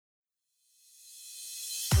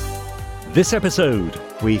This episode,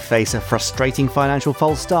 we face a frustrating financial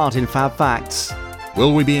false start in FAB Facts.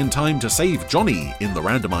 Will we be in time to save Johnny in the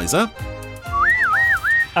randomiser?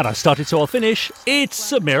 and I started so I'll finish, it's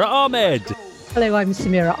Samira Ahmed. Hello, I'm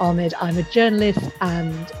Samira Ahmed. I'm a journalist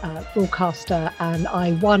and broadcaster, and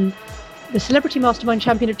I won the Celebrity Mastermind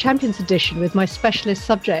Champion of Champions edition with my specialist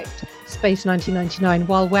subject, Space 1999,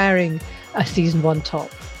 while wearing a Season 1 top.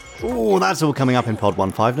 Oh, that's all coming up in Pod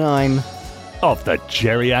 159. Of the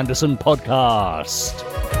Gerry Anderson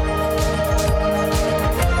podcast.